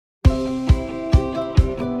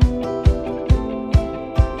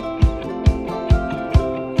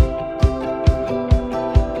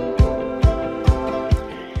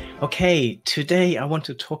Okay, today I want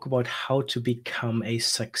to talk about how to become a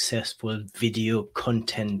successful video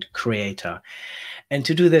content creator. And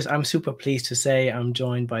to do this, I'm super pleased to say I'm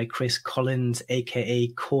joined by Chris Collins, aka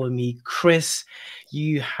Call Me Chris.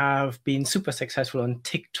 You have been super successful on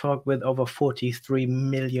TikTok with over 43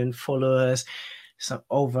 million followers, so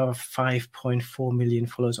over 5.4 million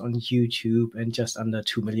followers on YouTube, and just under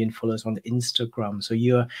 2 million followers on Instagram. So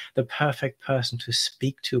you're the perfect person to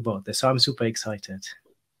speak to about this. So I'm super excited.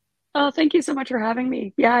 Oh, thank you so much for having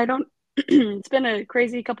me. Yeah, I don't it's been a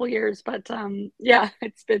crazy couple years, but yeah,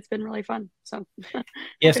 it's been really fun. So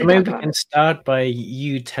Yeah, happy so to maybe talk we about can it. start by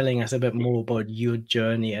you telling us a bit more about your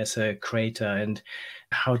journey as a creator and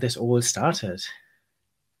how this all started.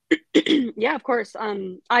 Yeah, of course.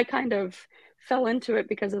 I kind of fell into it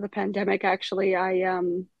because of the pandemic actually. I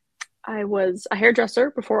was a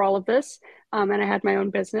hairdresser before all of this, and I had my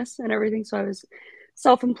own business and everything, so I was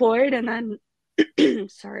self-employed and then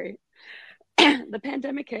sorry, the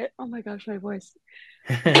pandemic hit. Oh my gosh, my voice.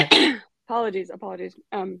 Apologies.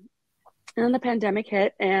 And then the pandemic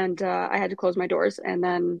hit, and I had to close my doors. And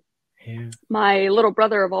then Yeah. my little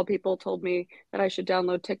brother, of all people, told me that I should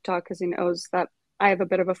download TikTok because he knows that I have a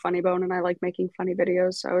bit of a funny bone and I like making funny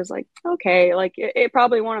videos. So I was like, okay, like it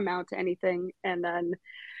probably won't amount to anything. And then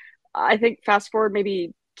I think fast forward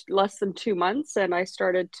maybe less than 2 months, and I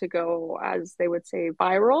started to go, as they would say,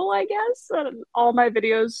 viral, I guess. And all my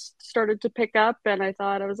videos started to pick up, and I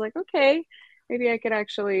was like, okay, maybe I could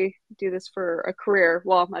actually do this for a career.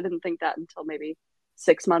 Well, I didn't think that until maybe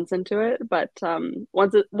 6 months into it, but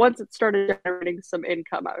once it started generating some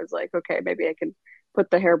income, I was like, okay, maybe I can put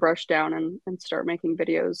the hairbrush down and start making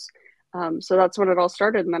videos. So that's when it all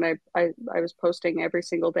started, and then I was posting every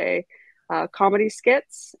single day comedy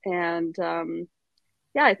skits, and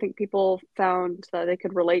yeah, I think people found that they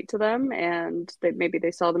could relate to them, and maybe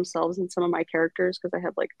they saw themselves in some of my characters because I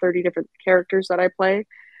have like 30 different characters that I play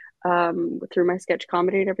through my sketch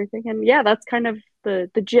comedy and everything. And yeah, that's kind of the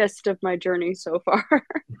gist of my journey so far.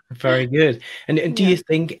 Very good. And do Yeah. you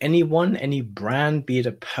think anyone, any brand, be it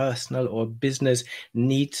a personal or business,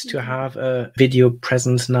 needs to Mhm. have a video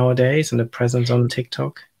presence nowadays and a presence on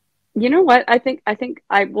TikTok? You know what? I think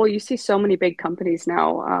well, you see so many big companies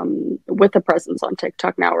now with a presence on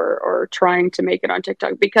TikTok now, or trying to make it on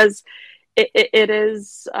TikTok because it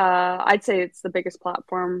is I'd say it's the biggest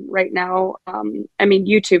platform right now. I mean,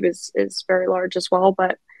 YouTube is very large as well,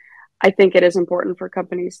 but I think it is important for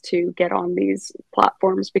companies to get on these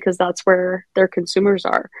platforms because that's where their consumers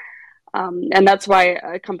are. And that's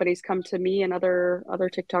why companies come to me and other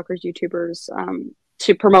TikTokers, YouTubers,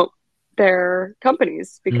 to promote their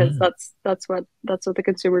companies because Mm. that's what the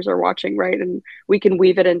consumers are watching, right? And we can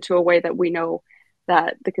weave it into a way that we know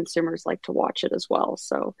that the consumers like to watch it as well.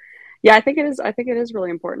 So, yeah, I think it is really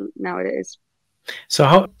important nowadays. So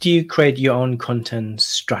how do you create your own content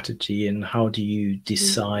strategy and how do you Mhm.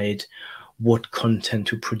 decide what content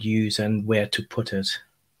to produce and where to put it?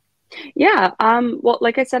 Yeah. Well,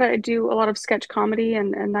 like I said, I do a lot of sketch comedy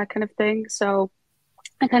and that kind of thing. So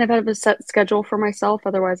I kind of have a set schedule for myself.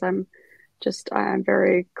 Otherwise, I'm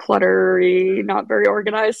very cluttery, not very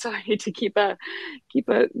organized. So I need to keep a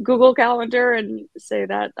Google Calendar and say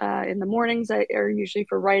that in the mornings I are usually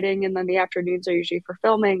for writing, and then the afternoons are usually for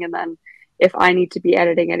filming. And then if I need to be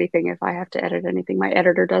editing anything, if I have to edit anything, my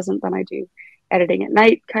editor doesn't, then I do editing at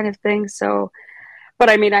night, kind of thing. So, but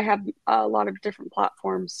I mean, I have a lot of different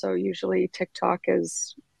platforms. So usually TikTok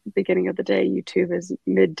is beginning of the day, YouTube is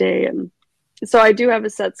midday, and so I do have a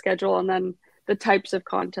set schedule. And then the types of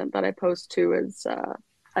content that I post to is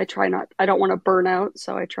I don't want to burn out,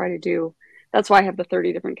 so I try to do. That's why I have the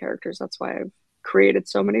 30 different characters. That's why I've created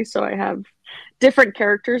so many, so I have different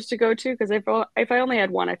characters to go to because if I only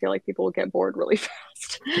had one, I feel like people would get bored really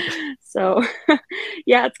fast. So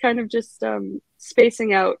yeah, it's kind of just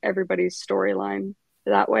spacing out everybody's storyline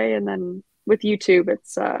that way. And then with YouTube,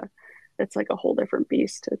 it's like a whole different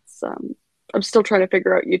beast. It's I'm still trying to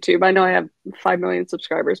figure out YouTube. I know I have 5 million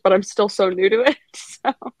subscribers, but I'm still so new to it.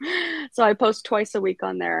 So I post twice a week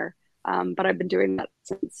on there. But I've been doing that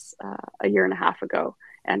since a year and a half ago,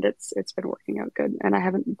 and it's been working out good. And I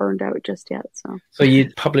haven't burned out just yet. So So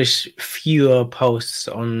you publish fewer posts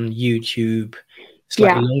on YouTube,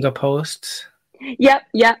 slightly yeah, longer posts. yep,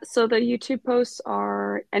 yeah. So the YouTube posts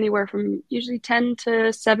are anywhere from usually 10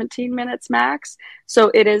 to 17 minutes max.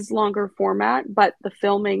 So it is longer format, but the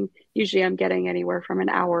filming, usually I'm getting anywhere from an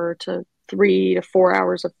hour to 3 to 4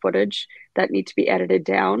 hours of footage that need to be edited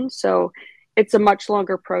down. So it's a much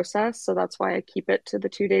longer process. So that's why I keep it to the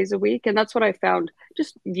 2 days a week. And that's what I found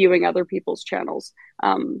just viewing other people's channels,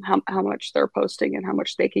 how much they're posting and how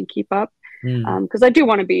much they can keep up. Mm. because I do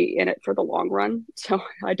want to be in it for the long run. So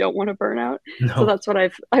I don't want to burn out. So No. that's what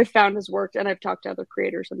I've found has worked, and I've talked to other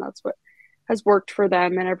creators, and that's what has worked for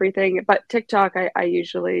them and everything. But TikTok, I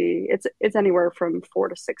usually it's anywhere from 4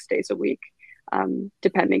 to 6 days a week,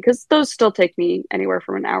 depending, because those still take me anywhere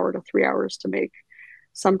from an hour to 3 hours to make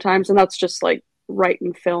sometimes, and that's just like write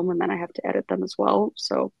and film, and then I have to edit them as well.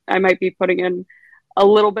 So I might be putting in a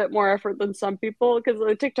little bit more effort than some people, because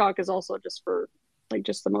the TikTok is also just for like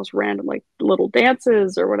just the most random like little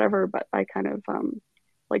dances or whatever, but I kind of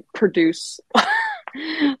like produce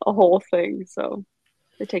a whole thing, so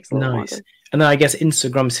it takes a little Nice. longer. And then I guess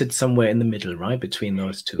Instagram sits somewhere in the middle, right? Between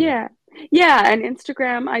those two. Yeah. Yeah, and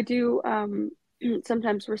Instagram, I do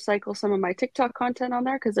sometimes recycle some of my TikTok content on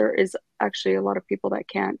there, because there is actually a lot of people that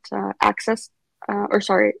can't access or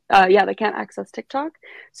sorry, yeah, they can't access TikTok.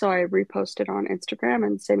 So I repost it on Instagram,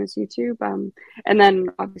 and same as YouTube. And then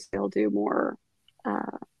obviously I'll do more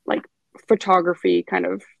like photography kind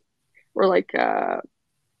of, or like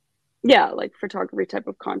yeah, like photography type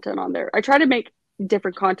of content on there. I try to make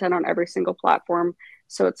different content on every single platform,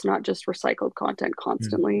 so it's not just recycled content Mm.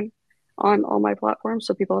 constantly on all my platforms,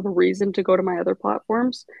 so people have a reason to go to my other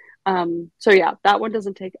platforms. So yeah, that one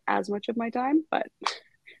doesn't take as much of my time, but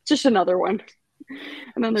just another one.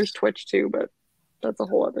 And then there's Twitch too, but that's a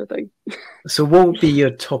whole other thing. So, what would be your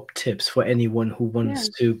top tips for anyone who Yeah. wants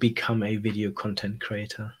to become a video content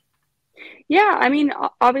creator? Yeah, I mean,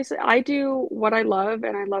 obviously, I do what I love,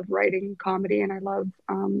 and I love writing comedy, and I love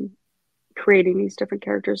creating these different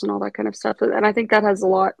characters and all that kind of stuff. And I think that has a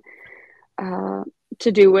lot uh,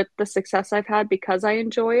 to do with the success I've had because I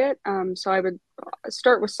enjoy it. So I would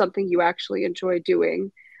start with something you actually enjoy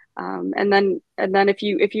doing. And then if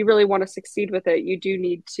you really want to succeed with it, you do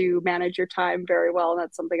need to manage your time very well. And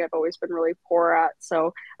that's something I've always been really poor at.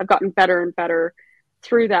 So I've gotten better and better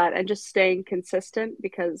through that, and just staying consistent,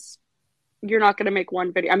 because you're not going to make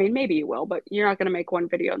one video. I mean, maybe you will, but you're not going to make one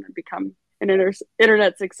video and then become an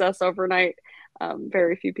internet success overnight.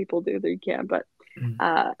 Very few people do that you can, but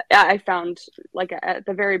Mm. I found like at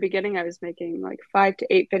the very beginning, I was making like 5 to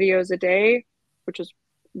 8 videos a day, which is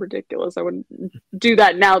ridiculous. I wouldn't do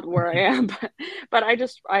that now where I am, but I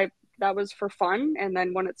that was for fun. And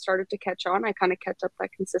then when it started to catch on, I kind of kept up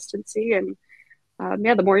that consistency. And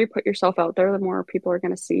yeah, the more you put yourself out there, the more people are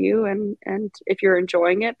going to see you. And if you're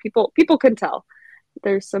enjoying it, people can tell.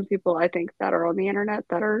 There's some people I think that are on the internet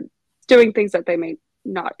that are doing things that they may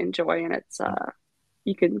not enjoy, and it's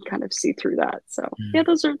you can kind of see through that. So yeah,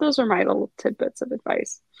 Mm. those are my little tidbits of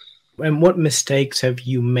advice. And what mistakes have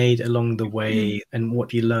you made along the way, and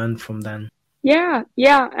what you learned from them? Yeah,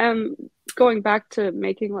 yeah. Going back to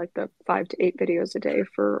making like the 5 to 8 videos a day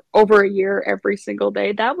for over a year every single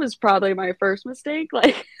day, that was probably my first mistake.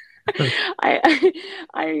 Like,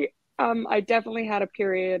 I, I definitely had a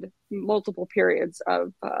period, multiple periods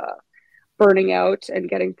of burning out and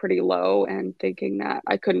getting pretty low, and thinking that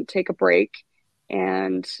I couldn't take a break,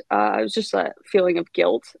 and it was just a feeling of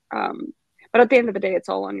guilt. But at the end of the day, it's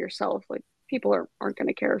all on yourself. Like, people aren't going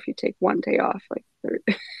to care if you take one day off. Like,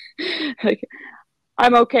 like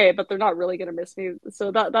I'm okay, but they're not really going to miss me.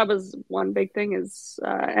 So that was one big thing is,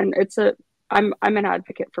 and I'm an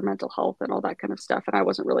advocate for mental health and all that kind of stuff, and I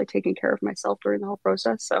wasn't really taking care of myself during the whole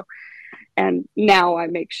process. So, and now I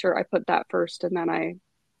make sure I put that first, and then I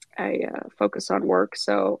focus on work.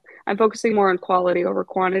 So I'm focusing more on quality over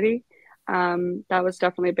quantity. That was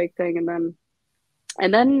definitely a big thing,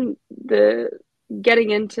 and then the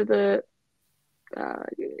getting into the uh,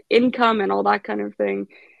 income and all that kind of thing.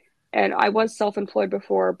 And I was self-employed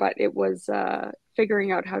before, but it was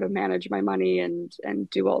figuring out how to manage my money and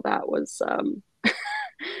do all that was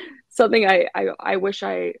something I wish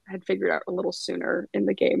I had figured out a little sooner in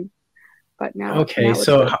the game. But Okay, now it's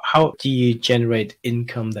so a how do you generate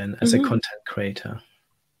income then as a Mhm. content creator?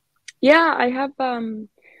 Yeah, I have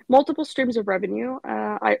multiple streams of revenue.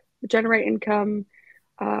 I generate income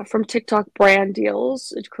from TikTok brand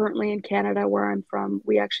deals. Currently in Canada, where I'm from,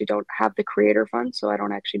 we actually don't have the creator fund, so I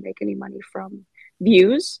don't actually make any money from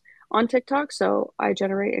views on TikTok. So I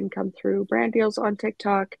generate income through brand deals on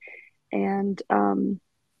TikTok, and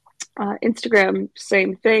Instagram,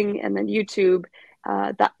 same thing, and then YouTube.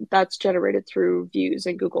 That's generated through views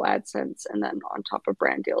and Google AdSense, and then on top of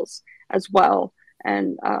brand deals as well.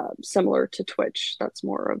 And similar to Twitch, that's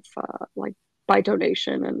more of like by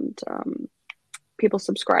donation and people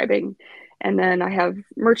subscribing. And then I have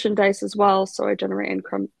merchandise as well, so I generate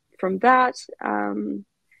income from that.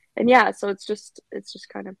 And yeah, so it's just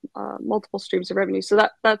kind of multiple streams of revenue. So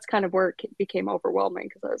that's kind of where it became overwhelming,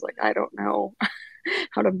 because I was like, I don't know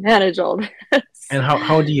how to manage all this. And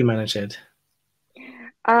how do you manage it?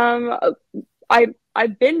 Um, I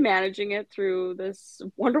I've been managing it through this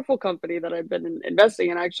wonderful company that I've been investing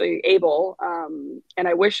in, actually, Able. And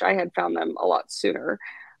I wish I had found them a lot sooner.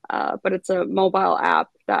 But it's a mobile app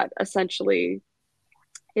that essentially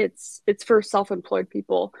it's for self-employed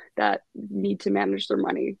people that need to manage their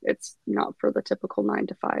money. It's not for the typical 9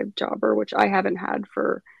 to 5 jobber, which I haven't had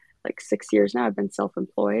for like 6 years now. I've been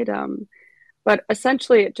self-employed. But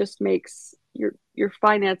essentially it just makes your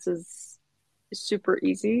finances super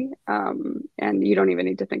easy. And you don't even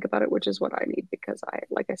need to think about it, which is what I need, because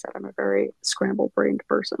like I said, I'm a very scramble brained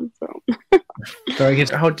person. So So I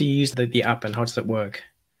guess, how do you use the app, and how does it work?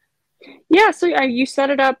 yeah, so you set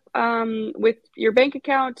it up with your bank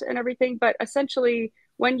account and everything, but essentially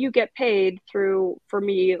when you get paid through, for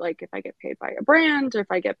me, like if I get paid by a brand, or if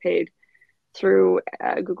I get paid through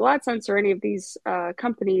Google AdSense or any of these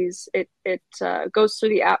companies, it goes through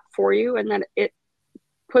the app for you, and then it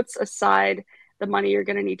puts aside the money you're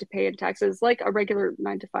going to need to pay in taxes, like a regular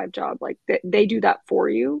 9 to 5 job. Like they do that for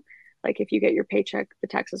you. Like if you get your paycheck, the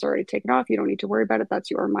taxes are already taken off. You don't need to worry about it. That's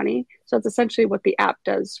your money. So it's essentially what the app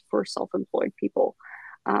does for self-employed people.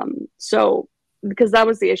 So because that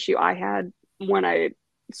was the issue I had when I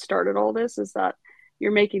started all this, is that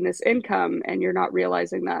you're making this income and you're not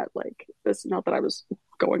realizing that, like, this, not that I was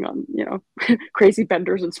going on, crazy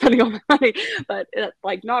benders and spending all my money, but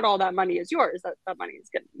like not all that money is yours. That money is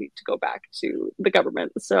going to need to go back to the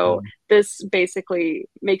government. So this basically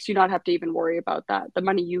makes you not have to even worry about that. The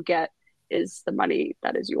money you get is the money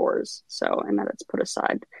that is yours. So, and that it's put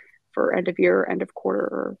aside for end of year, end of quarter,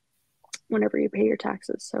 or whenever you pay your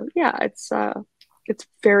taxes. So yeah, it's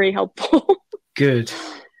very helpful. Good.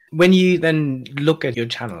 When you then look at your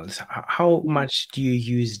channels, how much do you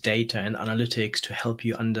use data and analytics to help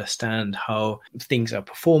you understand how things are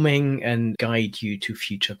performing and guide you to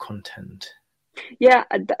future content? Yeah,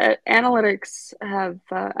 analytics have,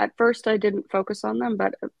 at first I didn't focus on them,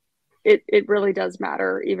 but it really does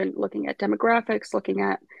matter. Even looking at demographics, looking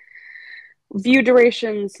at view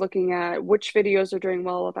durations, looking at which videos are doing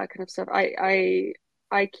well, all that kind of stuff. I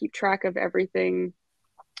keep track of everything.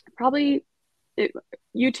 Probably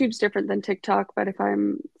YouTube's different than TikTok, but if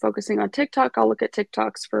I'm focusing on TikTok, I'll look at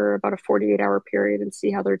TikToks for about a 48-hour period and see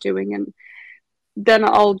how they're doing, and then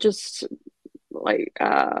I'll just like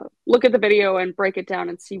look at the video and break it down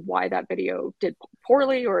and see why that video did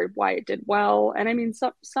poorly or why it did well. And I mean,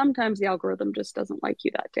 sometimes the algorithm just doesn't like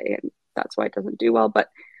you that day, and that's why it doesn't do well. But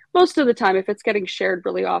most of the time, if it's getting shared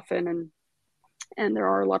really often and there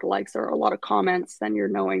are a lot of likes, there are a lot of comments, then you're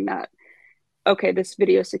knowing that, okay, this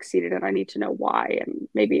video succeeded and I need to know why. And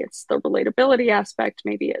maybe it's the relatability aspect.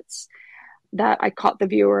 Maybe it's that I caught the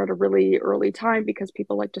viewer at a really early time, because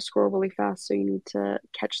people like to scroll really fast. So you need to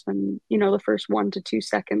catch them, the first 1 to 2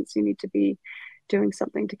 seconds, you need to be doing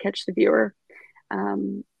something to catch the viewer.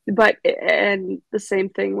 And the same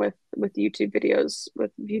thing with YouTube videos,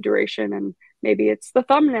 with view duration, and maybe it's the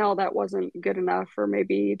thumbnail that wasn't good enough, or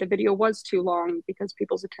maybe the video was too long, because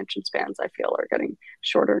people's attention spans, I feel, are getting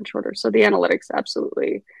shorter and shorter. So the analytics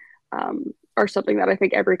absolutely are something that I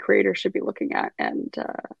think every creator should be looking at.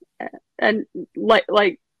 And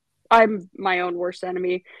like I'm my own worst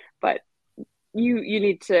enemy, but you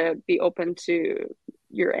need to be open to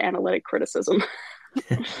your analytic criticism.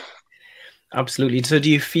 Absolutely. So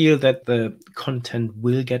do you feel that the content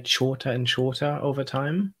will get shorter and shorter over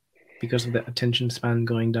time because of the attention span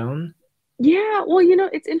going down? Yeah, well,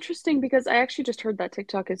 it's interesting, because I actually just heard that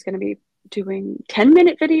TikTok is going to be doing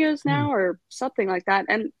 10-minute videos now, or something like that.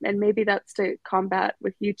 And maybe that's to combat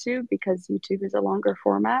with YouTube, because YouTube is a longer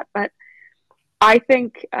format. But I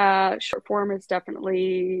think short form is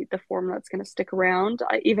definitely the form that's going to stick around.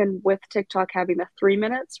 Even with TikTok having the 3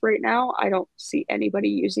 minutes right now, I don't see anybody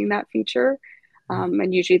using that feature.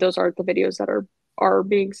 And usually those aren't the videos that are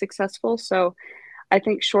being successful. So I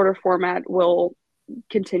think shorter format will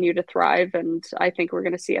continue to thrive, and I think we're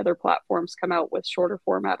going to see other platforms come out with shorter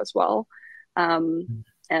format as well.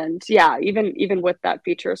 And yeah, even with that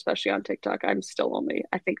feature, especially on TikTok, I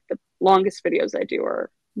think the longest videos I do are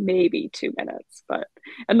maybe 2 minutes,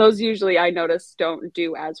 and those usually I notice don't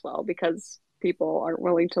do as well, because people aren't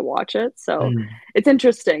willing to watch it. So it's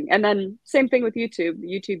interesting. And then same thing with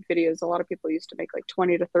YouTube videos. A lot of people used to make like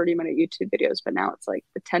 20 to 30-minute YouTube videos, but now it's like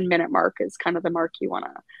the 10-minute mark is kind of the mark you want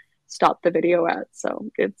to stop the video at. So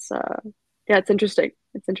it's it's interesting.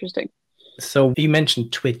 It's interesting. So you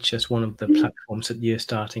mentioned Twitch as one of the platforms that you're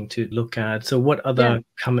starting to look at. So what other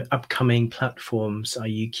upcoming platforms are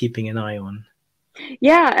you keeping an eye on?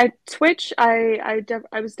 Yeah, at Twitch, I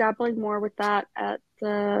was dabbling more with that at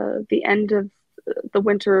the end of the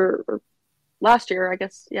winter, or last year, I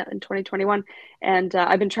guess, yeah, in 2021. And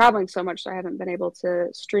I've been traveling so much, so I haven't been able to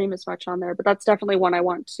stream as much on there. But that's definitely one I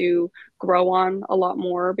want to grow on a lot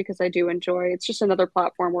more because I do enjoy. It's just another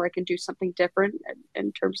platform where I can do something different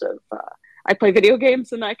in terms of I play video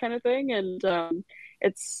games and that kind of thing, and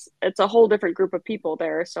it's a whole different group of people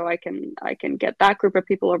there. So I can get that group of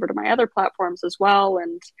people over to my other platforms as well,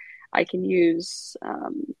 and I can use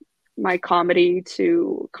my comedy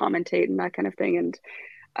to commentate and that kind of thing.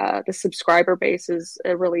 And the subscriber base is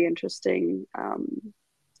a really interesting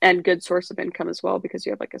and good source of income as well because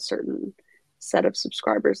you have like a certain set of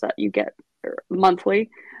subscribers that you get monthly.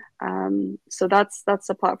 So that's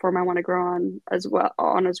the platform I want to grow on as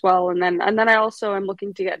well. And then I also am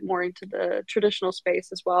looking to get more into the traditional space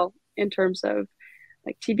as well in terms of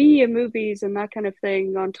like TV and movies and that kind of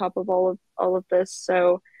thing on top of all of this.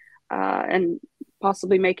 So and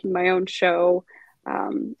possibly making my own show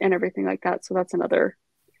and everything like that. So that's another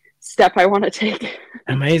step I want to take.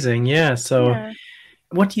 Amazing. Yeah. So Yeah.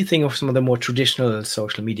 what do you think of some of the more traditional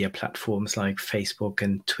social media platforms like Facebook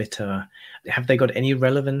and Twitter? Have they got any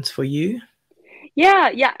relevance for you?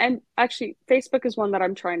 Yeah, and actually Facebook is one that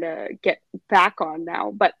I'm trying to get back on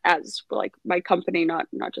now, but as like my company, not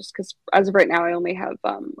just because as of right now I only have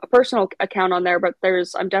a personal account on there, but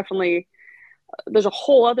there's a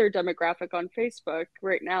whole other demographic on Facebook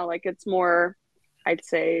right now. Like it's more, I'd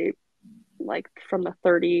say like from the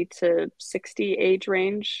 30 to 60 age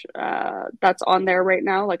range that's on there right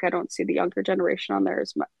now. Like I don't see the younger generation on there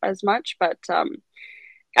as much, but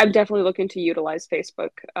I'm definitely looking to utilize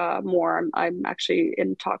Facebook more. I'm actually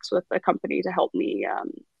in talks with a company to help me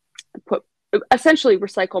put essentially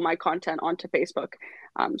recycle my content onto Facebook.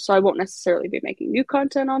 So I won't necessarily be making new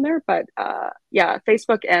content on there, but yeah,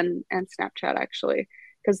 Facebook and Snapchat actually,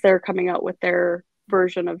 because they're coming out with their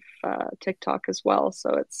version of TikTok as well.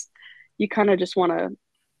 So it's you kind of just want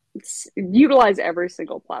to utilize every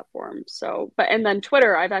single platform. So, but and then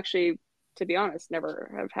Twitter, I've actually, to be honest,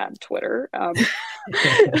 never have had Twitter.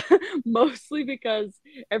 Mostly because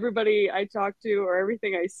everybody I talk to or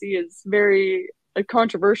everything I see is very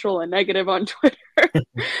controversial and negative on Twitter.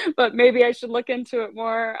 But maybe I should look into it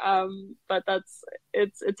more. But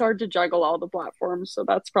it's hard to juggle all the platforms, so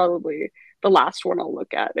that's probably the last one I'll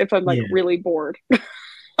look at if I'm like Yeah. really bored.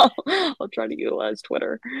 I'll try to utilize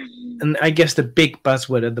Twitter. And I guess the big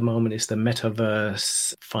buzzword at the moment is the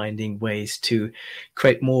metaverse, finding ways to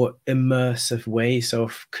create more immersive ways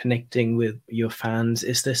of connecting with your fans.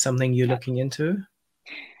 Is this something you're looking into?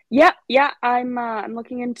 Yeah. I'm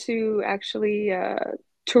looking into actually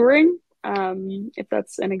touring, if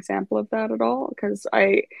that's an example of that at all.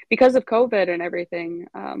 Because of COVID and everything,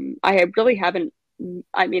 I really haven't.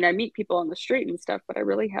 I mean, I meet people on the street and stuff, but I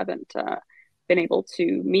really haven't been able to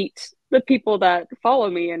meet the people that follow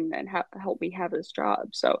me and help me have this job.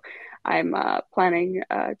 So I'm planning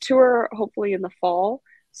a tour hopefully in the fall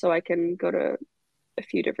so I can go to a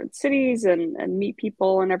few different cities and meet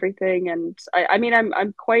people and everything. And I mean,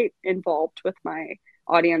 I'm quite involved with my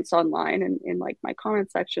audience online and in like my comment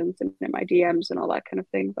sections and in my DMs and all that kind of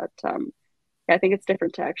thing. But yeah, I think it's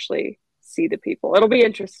different to actually see the people. It'll be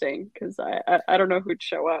interesting because I don't know who'd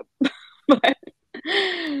show up. But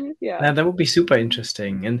yeah. Now, that would be super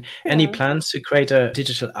interesting. And any Yeah. plans to create a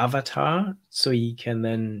digital avatar so you can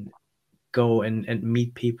then go and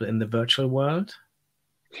meet people in the virtual world?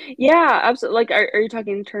 Yeah, absolutely. Like, are you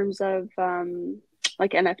talking in terms of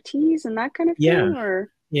like NFTs and that kind of Yeah, thing,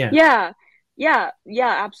 or? yeah. Yeah,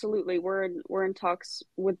 yeah, absolutely. We're in talks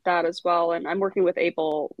with that as well, and I'm working with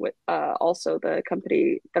Able with also the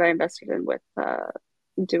company that I invested in with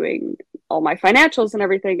doing all my financials and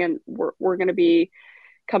everything, and we're going to be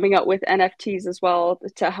coming out with NFTs as well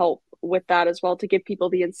to help with that as well to give people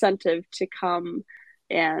the incentive to come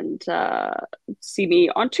and see me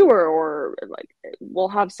on tour, or like we'll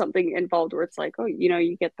have something involved where it's like, oh,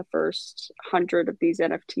 you get the first 100 of these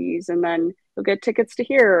NFTs and then you'll get tickets to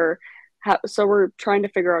here. So we're trying to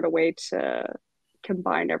figure out a way to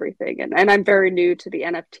combine everything, and I'm very new to the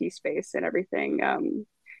NFT space and everything,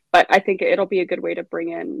 but I think it'll be a good way to bring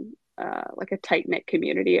in like a tight knit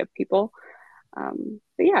community of people.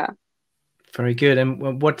 But yeah. Very good.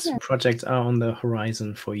 And what Yeah. projects are on the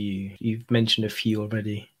horizon for you? You've mentioned a few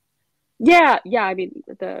already. Yeah. I mean,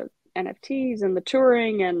 the NFTs and the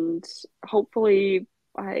touring, and hopefully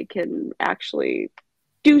I can actually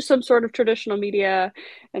do some sort of traditional media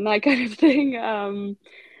and that kind of thing.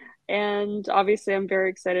 And obviously, I'm very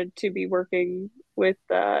excited to be working with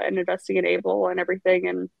and investing in Able and everything,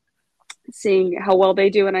 and seeing how well they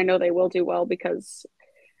do. And I know they will do well because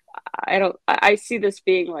I see this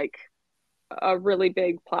being like a really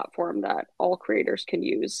big platform that all creators can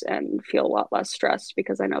use and feel a lot less stressed,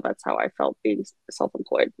 because I know that's how I felt being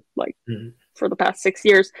self-employed like Mm. for the past 6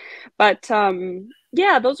 years. But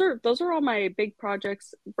yeah, those are all my big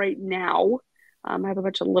projects right now. I have a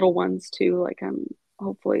bunch of little ones too. Like I'm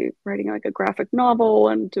hopefully writing like a graphic novel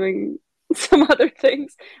and doing some other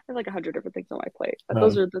things. I have like 100 different things on my plate, but Well,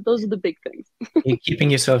 those are the big things. you're keeping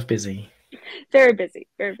yourself busy. Very busy,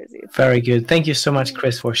 very busy. It's Very fun. good. Thank you so much,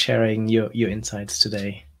 Chris, for sharing your insights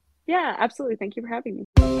today. Yeah, absolutely. Thank you for having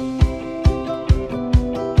me.